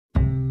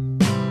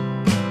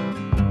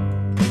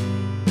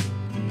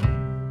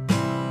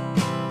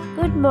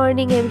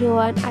Morning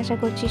everyone, আশা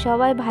করছি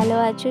সবাই ভালো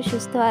আছো,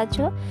 সুস্থ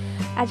আছো।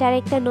 আজ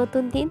আরেকটা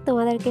নতুন দিন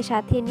তোমাদেরকে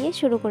সাথে নিয়ে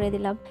শুরু করে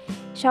দিলাম।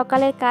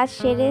 সকালের কাজ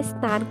সেরে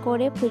স্নান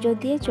করে পুজো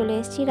দিয়ে চলে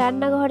এসেছি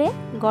রান্নাঘরে।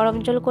 গরম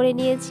জল করে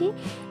নিয়েছি,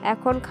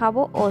 এখন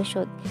খাবো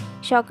ওষুধ।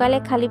 সকালে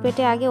খালি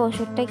পেটে আগে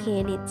ওষুধটা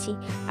খেয়ে নিচ্ছি,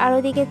 আর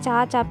ওদিকে চা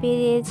চাপিয়ে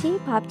দিয়েছি।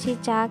 ভাবছি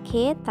চা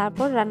খেয়ে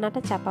তারপর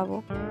রান্নাটা চাপাবো।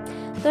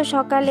 তো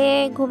সকালে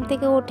ঘুম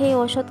থেকে উঠেই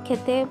ওষুধ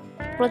খেতে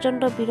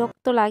প্রচণ্ড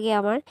বিরক্ত লাগে,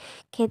 আমার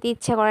খেতে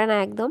ইচ্ছে করে না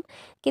একদম।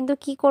 কিন্তু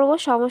কি করব,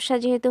 সমস্যা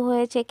যেহেতু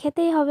হয়েছে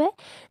খেতেই হবে।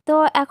 তো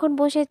এখন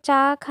বসে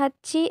চা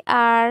খাচ্ছি,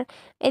 আর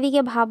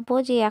এদিকে ভাববো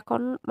যে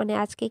এখন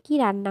আজকে কি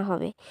রান্না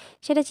হবে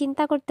সেটা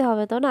চিন্তা করতে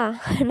হবে তো না।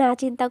 না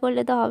চিন্তা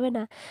করলে তো হবে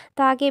না।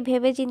 তো আগে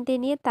ভেবে চিন্তে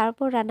নিয়ে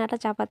তারপর রান্নাটা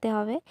চাপাতে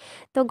হবে।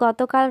 তো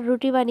গতকাল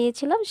রুটি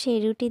বানিয়েছিলাম, সেই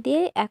রুটি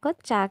দিয়ে এখন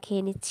চা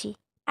খেয়ে নিচ্ছি।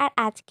 আর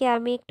আজকে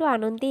আমি একটু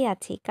আনন্দেই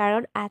আছি,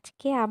 কারণ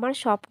আজকে আমার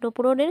স্বপ্ন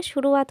পূরণের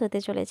শুরুয়াত হতে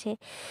চলেছে।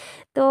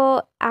 তো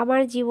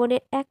আমার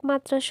জীবনের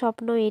একমাত্র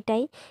স্বপ্ন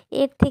এটাই।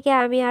 এর থেকে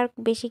আমি আর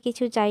বেশি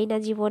কিছু চাই না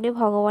জীবনে,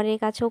 ভগবানের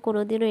কাছেও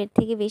কোনোদিনও এর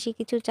থেকে বেশি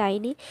কিছু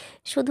চাইনি।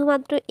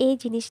 শুধুমাত্র এই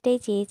জিনিসটাই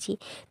চেয়েছি।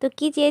 তো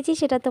কি চেয়েছি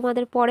সেটা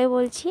তোমাদের পরে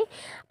বলছি।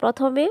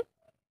 প্রথমে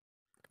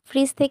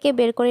ফ্রিজ থেকে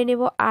বের করে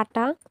নেব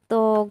আটা। তো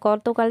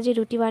গতকাল যে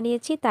রুটি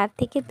বানিয়েছি তার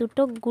থেকে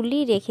দুটো গুলি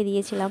রেখে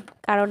দিয়েছিলাম,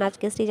 কারণ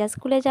আজকে সৃজা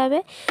স্কুলে যাবে।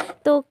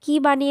 তো কি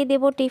বানিয়ে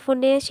দেব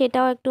টিফিনে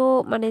সেটাও একটু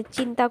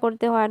চিন্তা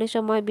করতে হয়, অনেক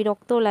সময়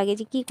বিরক্তও লাগে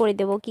যে কি করে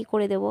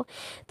দেব।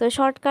 তো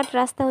শর্টকাট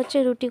রাস্তা হচ্ছে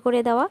রুটি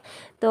করে দেওয়া।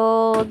 তো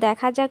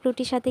দেখা যাক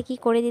রুটির সাথে কি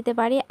করে দিতে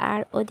পারি। আর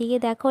ওদিকে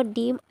দেখো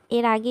ডিম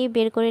এর আগেই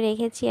বের করে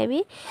রেখেছি আমি।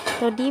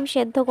 তো ডিম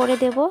সেদ্ধ করে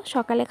দেব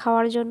সকালে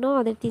খাওয়ার জন্য,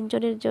 ওদের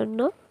তিনজনের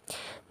জন্য।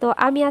 তো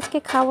আমি আজকে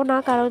খাবো না,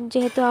 কারণ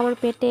যেহেতু আমার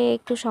পেটে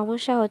একটু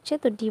সমস্যা হচ্ছে,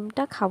 তো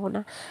ডিমটা খাবো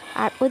না।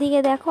 আর ওদিকে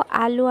দেখো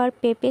আলু আর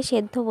পেঁপে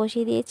সেদ্ধ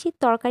বসিয়ে দিয়েছি,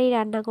 তরকারি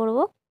রান্না করব।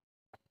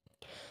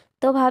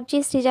 তো ভাবছি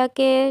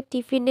সৃজাকে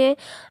টিফিনে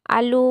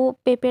আলু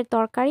পেঁপের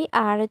তরকারি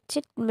আর হচ্ছে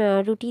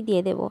রুটি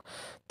দিয়ে দেব।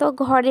 তো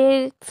ঘরের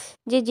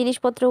যে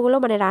জিনিসপত্রগুলো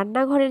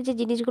রান্নাঘরের যে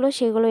জিনিসগুলো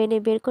সেগুলো এনে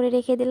বের করে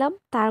রেখে দিলাম।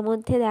 তার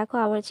মধ্যে দেখো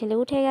আমার ছেলে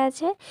উঠে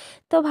গেছে।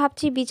 তো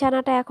ভাবছি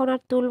বিছানাটা এখন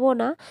আর তুলবো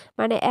না,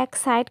 এক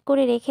সাইড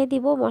করে রেখে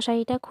দিব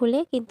মশারিটা খুলে।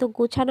 কিন্তু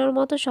গুছানোর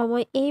মতো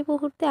সময় এই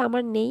মুহূর্তে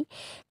আমার নেই,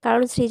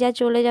 কারণ সৃজা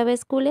চলে যাবে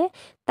স্কুলে।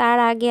 তার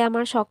আগে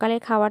আমার সকালের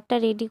খাবারটা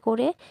রেডি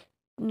করে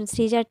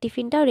সৃজার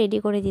টিফিনটাও রেডি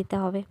করে দিতে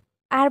হবে।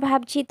 আর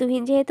ভাবছি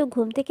তুহিন যেহেতু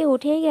ঘুম থেকে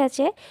উঠেই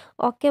গেছে,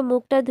 ওকে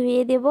মুখটা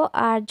ধুইয়ে দেব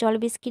আর জল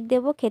বিস্কিট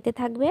দেব, খেতে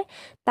থাকবে।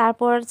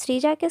 তারপর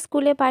সৃজাকে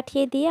স্কুলে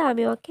পাঠিয়ে দিয়ে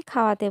আমি ওকে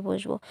খাওয়াতে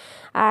বসবো।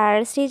 আর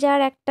সৃজার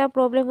একটা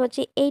প্রবলেম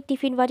হচ্ছে, এই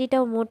টিফিন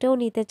বাটিটাও মোটেও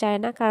নিতে চায়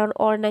না, কারণ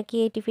ওর নাকি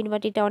এই টিফিন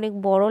বাটিটা অনেক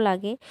বড়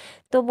লাগে।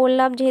 তো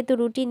বললাম যেহেতু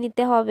রুটি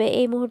নিতে হবে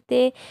এই মুহূর্তে,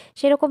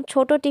 সেরকম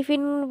ছোট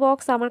টিফিন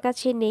বক্স আমার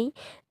কাছে নেই।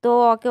 তো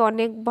ওকে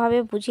অনেকভাবে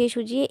বুঝিয়ে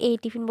সুঝিয়ে এই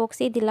টিফিন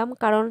বক্সেই দিলাম,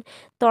 কারণ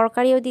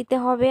তরকারিও দিতে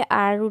হবে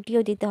আর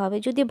রুটিও দিতে হবে।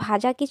 যদি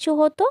ভাজা কিছু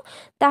হতো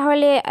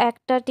তাহলে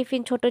একটা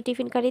ছোট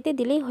টিফিন কারিতে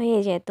দিলেই হয়ে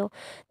যেত,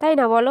 তাই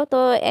না বলো? তো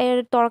এর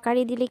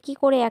তরকারি দিলে কি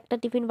করে একটা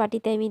টিফিন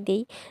বাটিতে আমি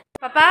দেই?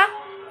 পাপা,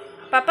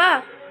 পাপা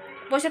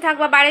বসে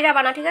থাকবা, বাইরে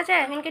যাবা না, ঠিক আছে?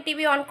 এখানকে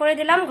টিভি অন করে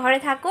দিলাম, ঘরে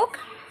থাকুক,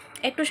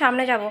 একটু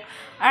সামনে যাব।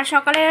 আর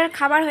সকালের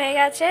খাবার হয়ে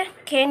গেছে,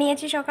 খেয়ে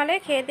নিয়েছি। সকালে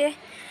খেয়ে দিয়ে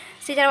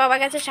সৃজার বাবা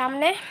গেছে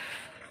সামনে।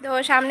 তো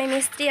সামনে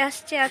মিস্ত্রি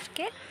আসছে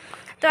আজকে।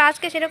 তো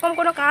আজকে সেরকম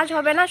কোনো কাজ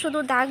হবে না, শুধু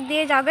দাগ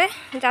দিয়ে যাবে,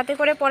 যাতে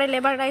করে পরে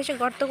লেবাররা এসে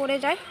গর্ত করে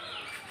যায়,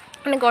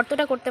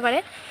 গর্তটা করতে পারে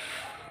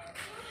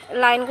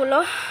লাইনগুলো।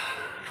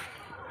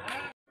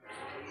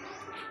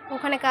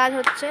 ওখানে কাজ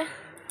হচ্ছে,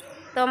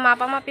 তো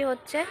মাপামাপি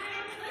হচ্ছে।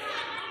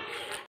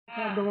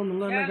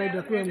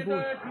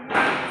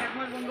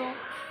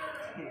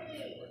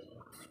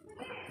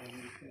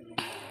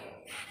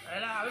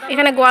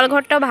 এখানে গোয়াল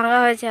ঘরটাও ভাঙা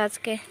হয়েছে,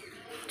 আজকে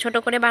ছোট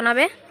করে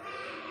বানাবে।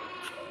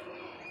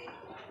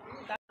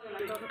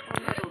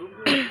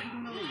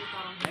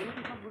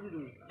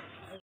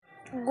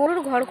 গরুর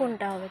ঘর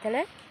কোনটা হবে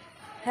তাহলে?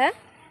 হ্যাঁ,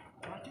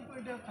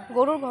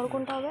 গরুর ঘর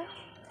কোনটা হবে?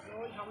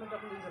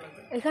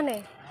 এখানে?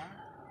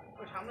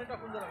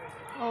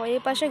 ও, এই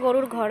পাশে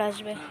গরুর ঘর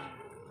আসবে।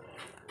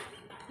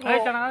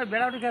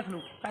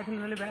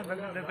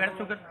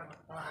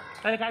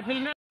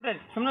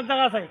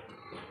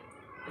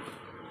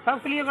 সব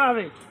ক্লিয়ার করা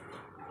হবে।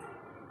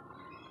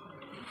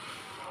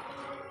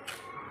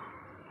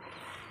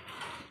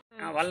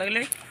 ভালো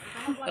লাগলে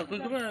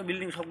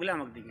বিল্ডিং সবগুলো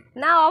আমাকে দিবে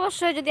না,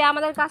 অবশ্যই যদি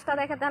আমাদের কাজটা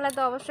দেখে তাহলে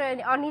তো অবশ্যই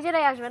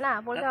নিজেরাই আসবে, না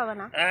বলতে হবে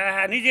না।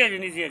 হ্যাঁ, নিজে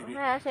আসবে।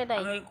 হ্যাঁ, সেটাই।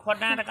 আমি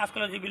খড়ডাঙ্গা একটা কাজ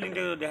করলাম, যে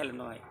বিল্ডিংটা দেখালেন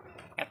না ভাই,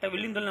 একটা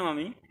বিল্ডিং ধরলাম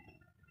আমি,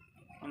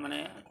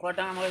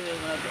 খড়ডাঙ্গা আমাকে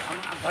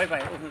ভয়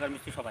পায় ওখানকার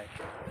মিস্ত্রি সবাই।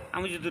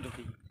 আমি যদি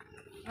ঢুকি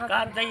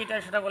কাজ যাই এটা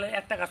সেটা বলে,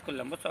 একটা কাজ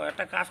করলাম বুঝছো,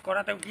 একটা কাজ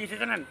করাতে কি এসে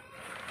জানেন,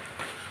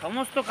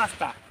 সমস্ত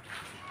কাজটা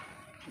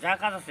যা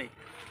কাজ আছে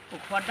ও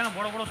খড়ডাঙ্গা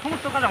বড় বড়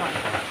সমস্ত কাজ আমার।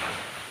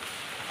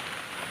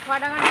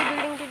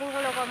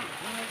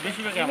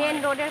 বেশিরভাগই মেন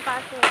রোডের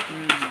পাশে,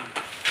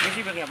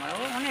 বেশিরভাগই আমার,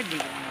 অনেক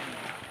বিল্ডিং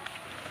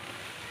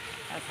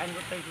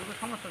সাইনবোর্ড থেকে শুরু করে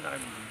সমস্ত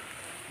জায়গায় বিল্ডিং।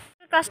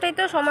 কাজটাই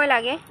তো সময়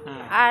লাগে,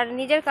 আর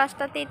নিজের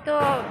কাজটাতেই তো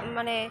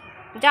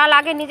যা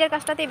লাগে নিজের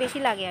কাজটাতেই বেশি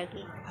লাগে আর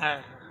কি।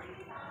 হ্যাঁ।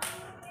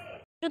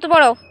 জুতো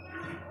পরো,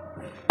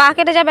 পা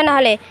কেটে যাবে না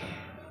হলে।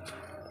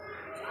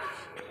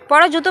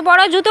 পরো জুতো,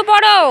 পরো জুতো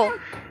পরো।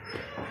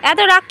 এত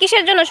রাগ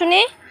কিসের জন্য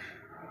শুনি,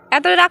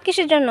 এত রাগ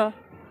কিসের জন্য?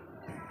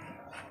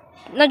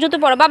 না জুতো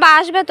পরো, বাবা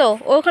আসবে তো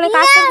ওখানে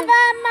কাজ করবে।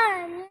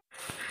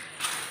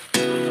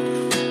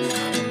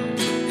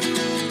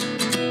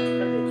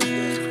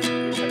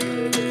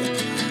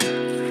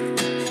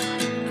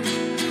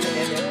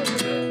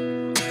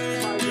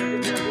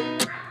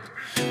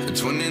 At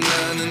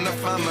 29 and I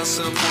find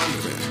myself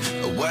wondering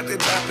what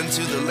did happen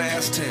to the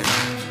last 10.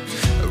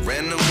 I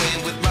ran away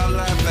with my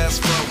life, fast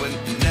forward,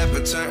 never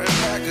turn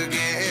back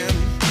again.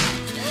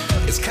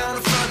 It's kind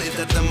of funny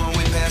that the more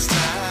we pass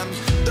time,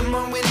 the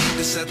more we need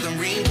to set them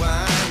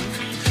rewind.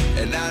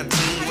 And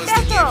 19 was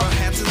the year I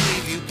had to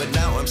leave you, but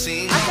now I'm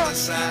seeing all the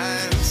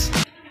signs.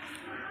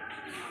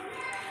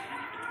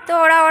 তো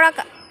ওরা ওরা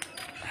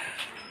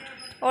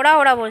ওরা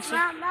ওরা বলছি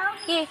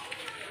কি,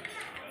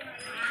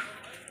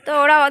 তো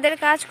ওরা ওদের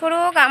কাজ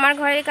করুক, আমার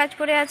ঘরের কাজ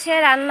পড়ে আছে,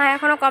 রান্না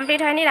এখনও কমপ্লিট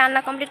হয়নি, রান্না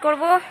কমপ্লিট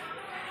করব,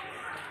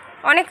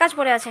 অনেক কাজ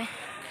পড়ে আছে।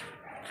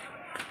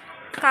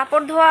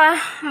 কাপড় ধোয়া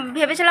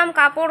ভেবেছিলাম,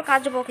 কাপড়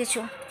কাচবো কিছু,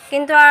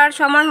 কিন্তু আর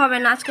সময় হবে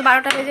না, আজকে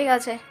 12টা বেজে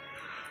গেছে।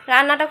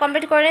 রান্নাটা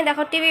কমপ্লিট করে নিই,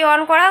 দেখো টিভি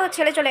অন করা,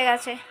 ছেলে চলে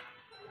গেছে।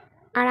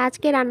 আর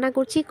আজকে রান্না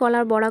করছি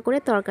কলার বড়া করে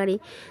তরকারি।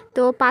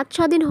 তো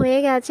 5-6 দিন হয়ে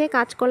গেছে,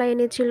 কাঁচকলা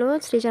এনেছিল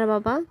সৃজার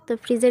বাবা, তো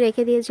ফ্রিজে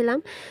রেখে দিয়েছিলাম।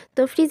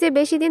 তো ফ্রিজে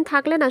বেশি দিন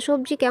থাকলে না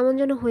সবজি কেমন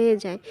যেন হয়ে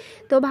যায়,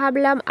 তো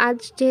ভাবলাম আজ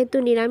যেহেতু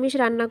নিরামিষ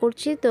রান্না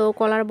করছি তো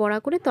কলার বড়া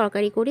করে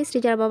তরকারি করি,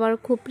 সৃজার বাবার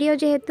খুব প্রিয়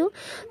যেহেতু,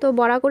 তো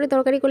বড়া করে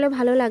তরকারি করলে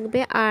ভালো লাগবে।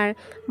 আর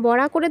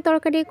বড়া করে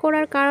তরকারি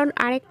করার কারণ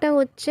আরেকটা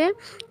হচ্ছে,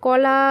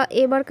 কলা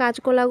এবার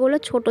কাঁচকলাগুলো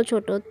ছোট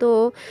ছোট তো,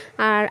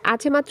 আর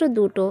আছে মাত্র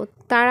 2টো।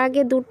 তার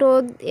আগে 2টো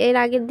এর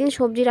আগের দিন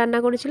সবজি রান্না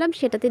করেছিলাম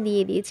সেটাতে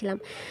দিয়ে দিয়েছিলাম,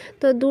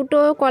 তো 2টো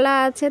কলা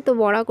আছে, তো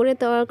বড়া করে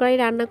তরকারি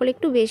রান্না করলে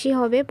একটু বেশি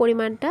হবে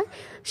পরিমাণটা,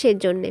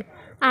 সেজন্যে।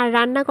 আর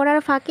রান্না করার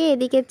ফাঁকে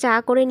এদিকে চা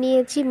করে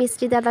নিয়েছি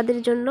মিস্ত্রি দাদাদের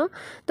জন্য,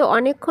 তো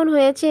অনেকক্ষণ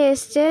হয়েছে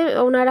এসছে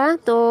ওনারা,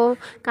 তো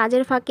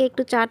কাজের ফাঁকে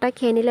একটু চাটা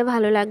খেয়ে নিলে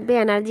ভালো লাগবে,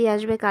 এনার্জি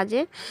আসবে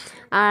কাজে।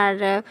 আর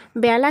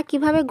বেলা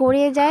কিভাবে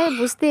গড়িয়ে যায়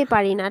বুঝতেই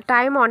পারি না,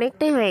 টাইম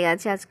অনেকটাই হয়ে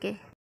গেছে আজকে।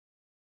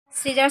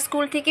 সৃজার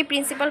স্কুল থেকে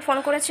প্রিন্সিপাল ফোন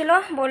করেছিল,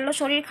 বলল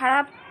শরীর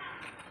খারাপ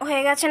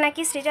হয়ে গেছে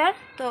নাকি সৃজার,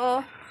 তো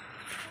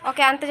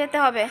ওকে আনতে যেতে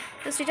হবে।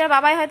 তো সৃজার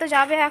বাবাই হয়তো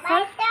যাবে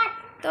এখন,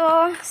 তো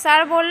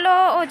স্যার বলল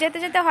ও যেতে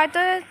যেতে হয়তো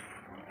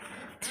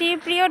 3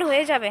 পিরিয়ড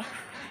হয়ে যাবে।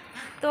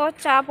 তো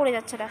চা পড়ে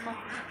যাচ্ছে দেখো,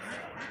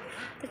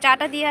 তো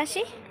চাটা দিয়ে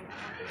আসি।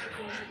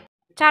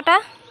 চাটা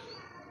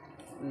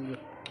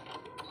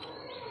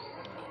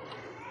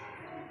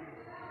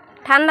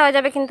ঠান্ডা হয়ে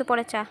যাবে কিন্তু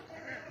পরে চা।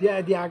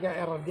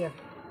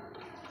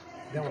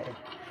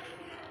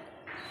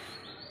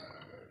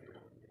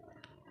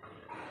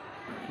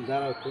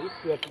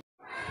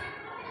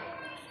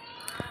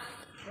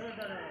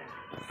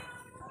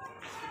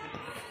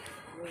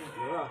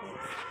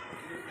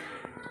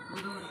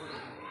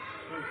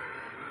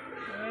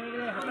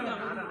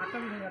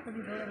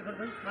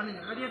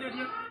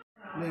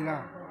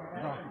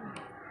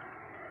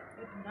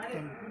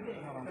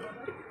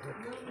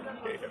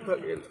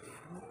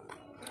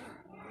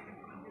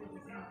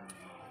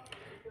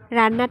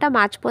 রান্নাটা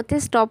মাঝপথে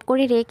স্টপ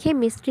করে রেখে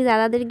মিস্ত্রি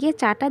দাদাদের গিয়ে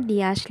চাটা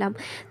দিয়ে আসলাম।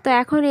 তো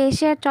এখন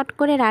এসে চট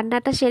করে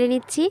রান্নাটা সেরে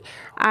নিচ্ছি।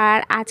 আর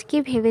আজকে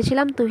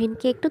ভেবেছিলাম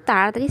তুহিনকে একটু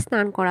তাড়াতাড়ি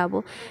স্নান করাবো,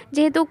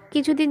 যেহেতু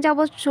কিছুদিন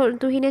যাবৎ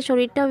তুহিনের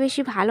শরীরটাও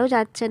বেশি ভালো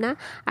যাচ্ছে না,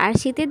 আর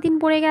শীতের দিন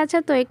পড়ে গেছে,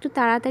 তো একটু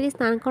তাড়াতাড়ি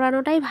স্নান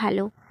করানোটাই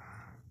ভালো।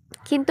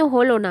 কিন্তু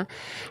হলো না,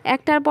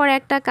 একটার পর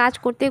একটা কাজ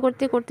করতে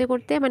করতে করতে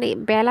করতে মানে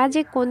বেলা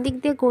যে কোন দিক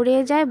দিয়ে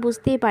গড়িয়ে যায়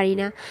বুঝতেই পারি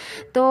না।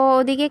 তো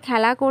ওদিকে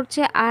খেলা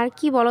করছে, আর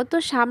কি বলতো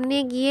সামনে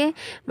গিয়ে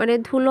মানে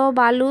ধুলো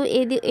বালু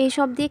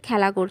এইসব দিয়ে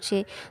খেলা করছে,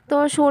 তো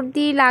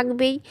সর্দি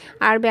লাগবেই,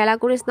 আর বেলা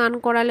করে স্নান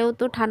করালেও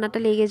তো ঠান্ডাটা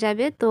লেগে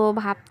যাবে। তো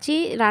ভাবছি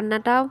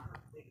রান্নাটা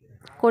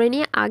করে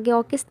নিয়ে আগে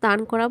ওকে স্নান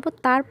করাবো,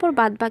 তারপর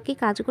বাদবাকি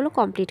কাজগুলো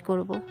কমপ্লিট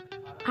করব।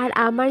 আর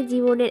আমার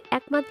জীবনের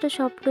একমাত্র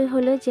স্বপ্নই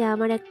হলো যে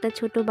আমার একটা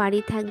ছোট বাড়ি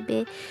থাকবে,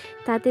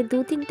 তাতে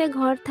 2-3টে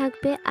ঘর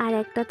থাকবে, আর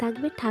একটা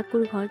থাকবে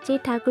ঠাকুর ঘর, যেই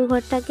ঠাকুর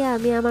ঘরটাকে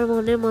আমি আমার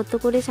মনের মতো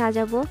করে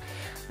সাজাবো।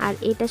 আর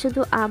এটা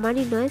শুধু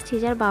আমারই নয়,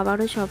 সৃজার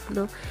বাবারও স্বপ্ন।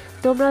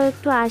 তোমরাও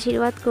একটু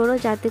আশীর্বাদ করো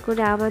যাতে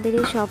করে আমাদের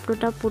এই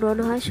স্বপ্নটা পূরণ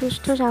হয়,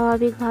 সুষ্ঠু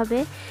স্বাভাবিকভাবে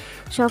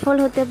সফল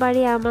হতে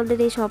পারি আমাদের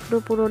এই স্বপ্ন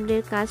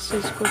পূরণের কাজ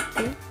শেষ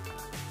করতে।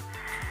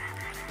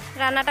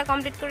 রান্নাটা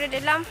কমপ্লিট করে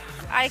দিলাম,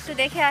 আর একটু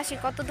দেখে আসি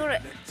কত দূর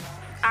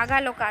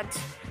আগালো কাজ।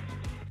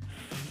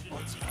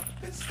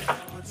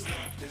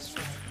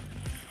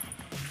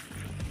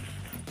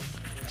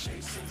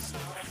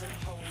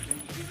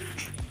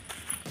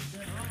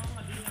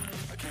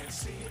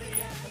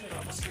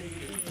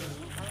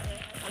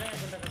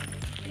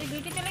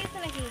 ডিউটি চলে গেছে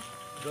নাকি?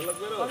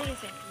 কবে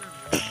গেছে?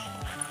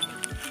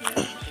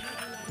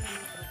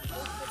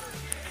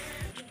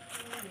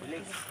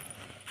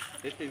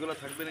 এগুলো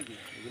থাকবে নাকি?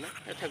 এগুলো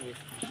থাকবে,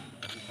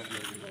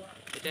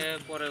 এটা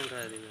পরে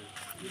উঠায় দেবে।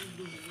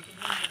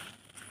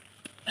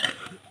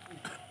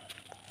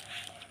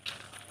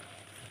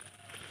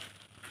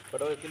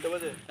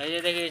 এই যে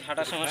দেখি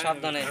হাঁটার সময়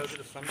সাবধানে,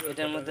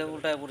 এটার মধ্যে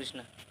উল্টায় পড়িস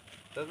না।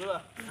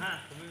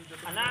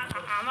 না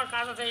আমার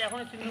কাজ আছে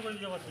এখনই চিহ্ন করে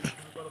দিতে পারছি।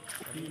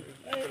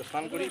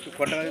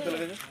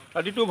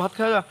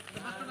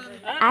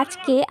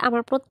 আজকে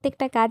আমার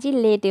প্রত্যেকটা কাজই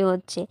লেটে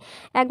হচ্ছে।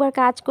 একবার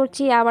কাজ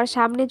করছি, আবার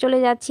সামনে চলে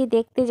যাচ্ছি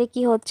দেখতে যে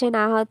কি হচ্ছে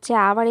না হচ্ছে,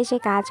 আবার এসে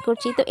কাজ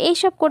করছি। তো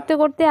এইসব করতে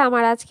করতে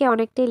আমার আজকে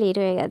অনেকটাই লেট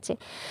হয়ে গেছে।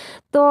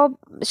 তো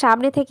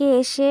সামনে থেকে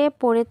এসে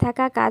পড়ে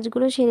থাকা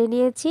কাজগুলো সেরে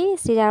নিয়েছি।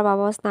 সৃজার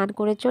বাবা স্নান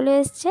করে চলে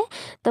এসছে,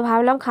 তো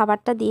ভাবলাম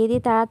খাবারটা দিয়ে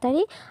দিই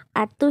তাড়াতাড়ি।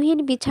 আর তুহিন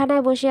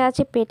বিছানায় বসে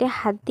আছে, পেটে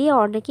হাত দিয়ে,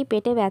 ওর নাকি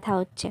পেটে ব্যথা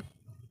হচ্ছে।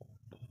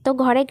 তো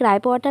ঘরে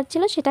গ্রাইপ ওয়াটার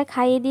ছিল, সেটা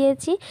খাইয়ে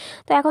দিয়েছি।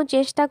 তো এখন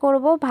চেষ্টা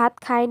করব ভাত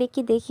খায়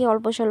নাকি দেখি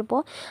অল্প স্বল্প।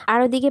 আর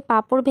ওদিকে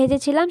পাঁপড়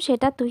ভেজেছিলাম,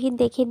 সেটা তুহিন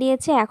দেখে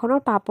নিয়েছে, এখন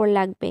ওর পাঁপড়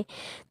লাগবে।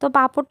 তো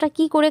পাঁপড়টা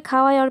কি করে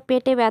খাওয়ায়, ওর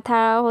পেটে ব্যথা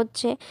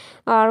হচ্ছে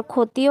আর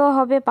ক্ষতিও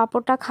হবে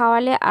পাঁপড়টা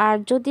খাওয়ালে। আর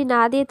যদি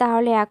না দিই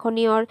তাহলে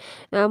এখনই ওর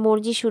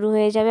মর্জি শুরু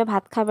হয়ে যাবে,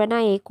 ভাত খাবে না,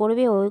 এই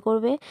করবে ওই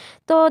করবে।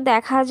 তো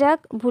দেখা যাক,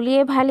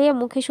 ভুলিয়ে ভালিয়ে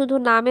মুখে শুধু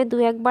নামে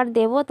 2-1 বার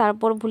দেবো,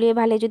 তারপর ভুলিয়ে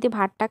ভালিয়ে যদি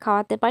ভাতটা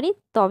খাওয়াতে পারি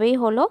তবেই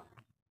হলো।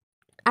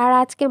 আর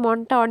আজকে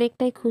মনটা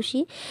অনেকটাই খুশি,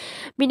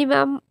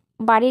 মিনিমাম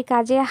বাড়ির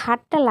কাজে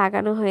হাতটা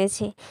লাগানো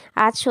হয়েছে।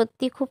 আজ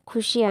সত্যি খুব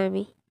খুশি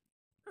আমি।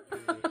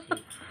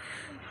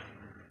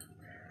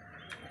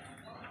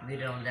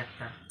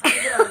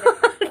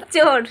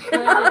 চোর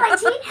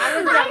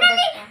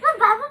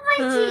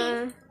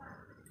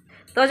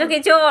তো কি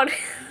চোর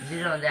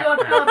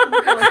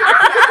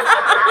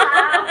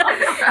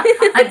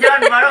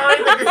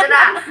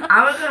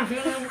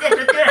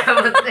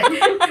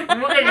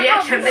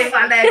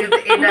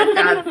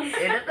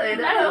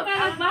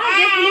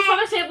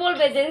সে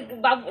বলবে যে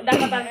বাবু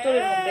ডাকাত আর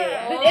চোরের মধ্যে,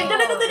 এর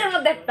জন্য তো দুইটার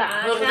মধ্যে একটা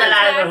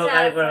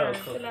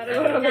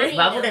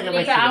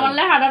আমার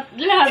লেহাটা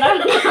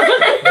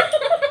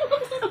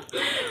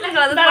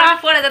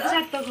পরে যাতে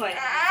সার্থক হয়।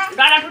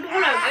 ডাটা টুটু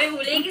আমি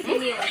ভুলেই গেছি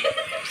নিয়ে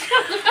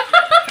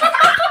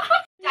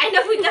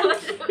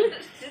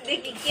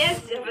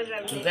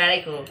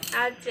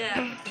আচ্ছা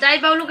যাই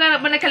বাবু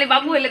মানে খালি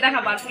বাবু হইলে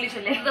দেখাবার, পুলিশ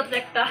হলে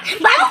একটা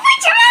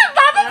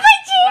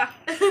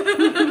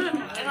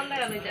এখন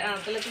দেখা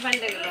তাহলে তো ফাইন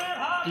গেল।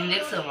 তুমি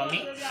দেখছো মামি?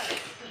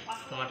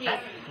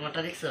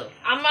 তোমারটা দেখছো?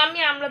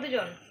 আমরা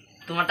দুজন।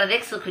 তোমারটা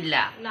দেখছো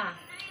খুললা? না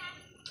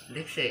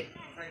দেখছে?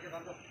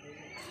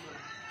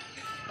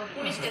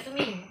 পুলিশকে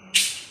তুমি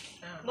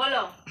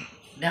বলো।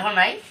 দেখো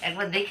নাই,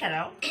 একবার দেখে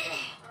নাও।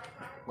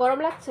 গরম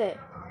লাগছে?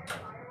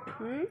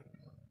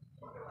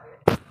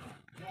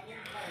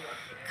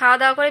 খাওয়া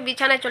দাওয়া করে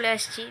বিছানায় চলে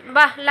আসছি।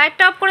 বাহ,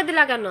 লাইটটা অফ করে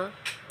দিলা কেন?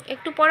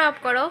 একটু পরে অফ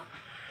করো।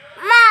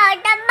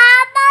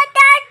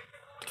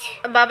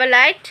 বাবা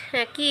লাইট,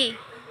 হ্যাঁ কি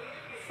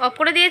অফ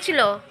করে দিয়েছিল?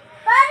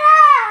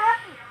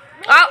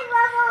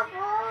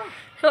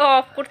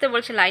 অফ করতে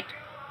বলছে লাইট।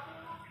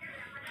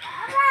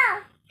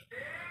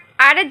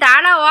 আরে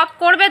দাঁড়াও, অফ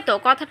করবে তো,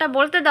 কথাটা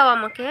বলতে দাও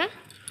আমাকে।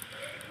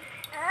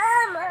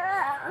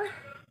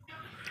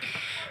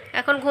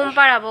 এখন ঘুম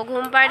পাড়াবো,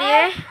 ঘুম পাড়িয়ে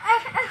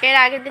এর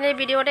আগের দিনের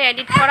ভিডিওটা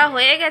এডিট করা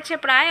হয়ে গেছে,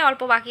 প্রায়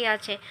অল্প বাকি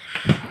আছে।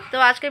 তো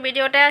আজকে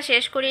ভিডিওটা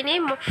শেষ করিনি,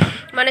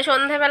 মানে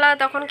সন্ধ্যাবেলা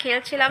তখন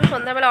খেলছিলাম,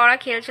 সন্ধ্যাবেলা ওরা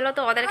খেলছিল,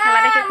 তো ওদের খেলা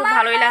দেখে খুব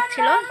ভালোই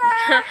লাগছিল।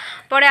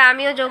 পরে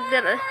আমিও যোগ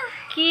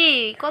কি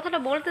কথাটা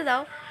বলতে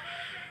দাও।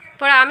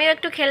 পরে আমিও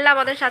একটু খেললাম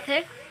ওদের সাথে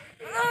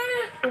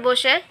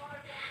বসে।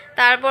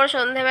 তারপর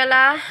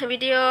সন্ধেবেলা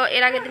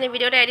এর আগের দিনে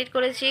ভিডিওটা এডিট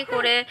করেছি,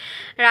 করে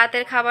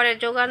রাতের খাবারের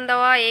জোগান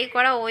দেওয়া, এই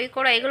করা ওই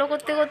করা, এগুলো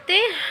করতে করতে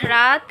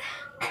রাত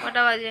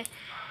কটা বাজে,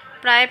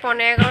 প্রায়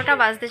 11:15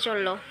 বাজতে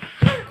চললো।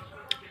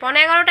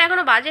 11:15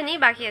 এখনও বাজেনি,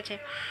 বাকি আছে।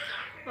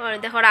 আর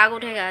দেখো রাগ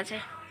উঠে গেছে।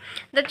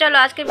 তো চলো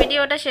আজকে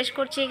ভিডিওটা শেষ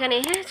করছি এখানে।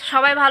 হ্যাঁ,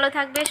 সবাই ভালো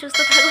থাকবে, সুস্থ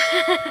থাকবে।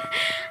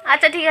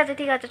 আচ্ছা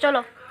ঠিক আছে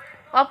চলো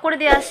অফ করে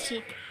দিয়ে আসছি।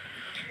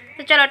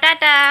 তো চলো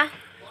টাটা।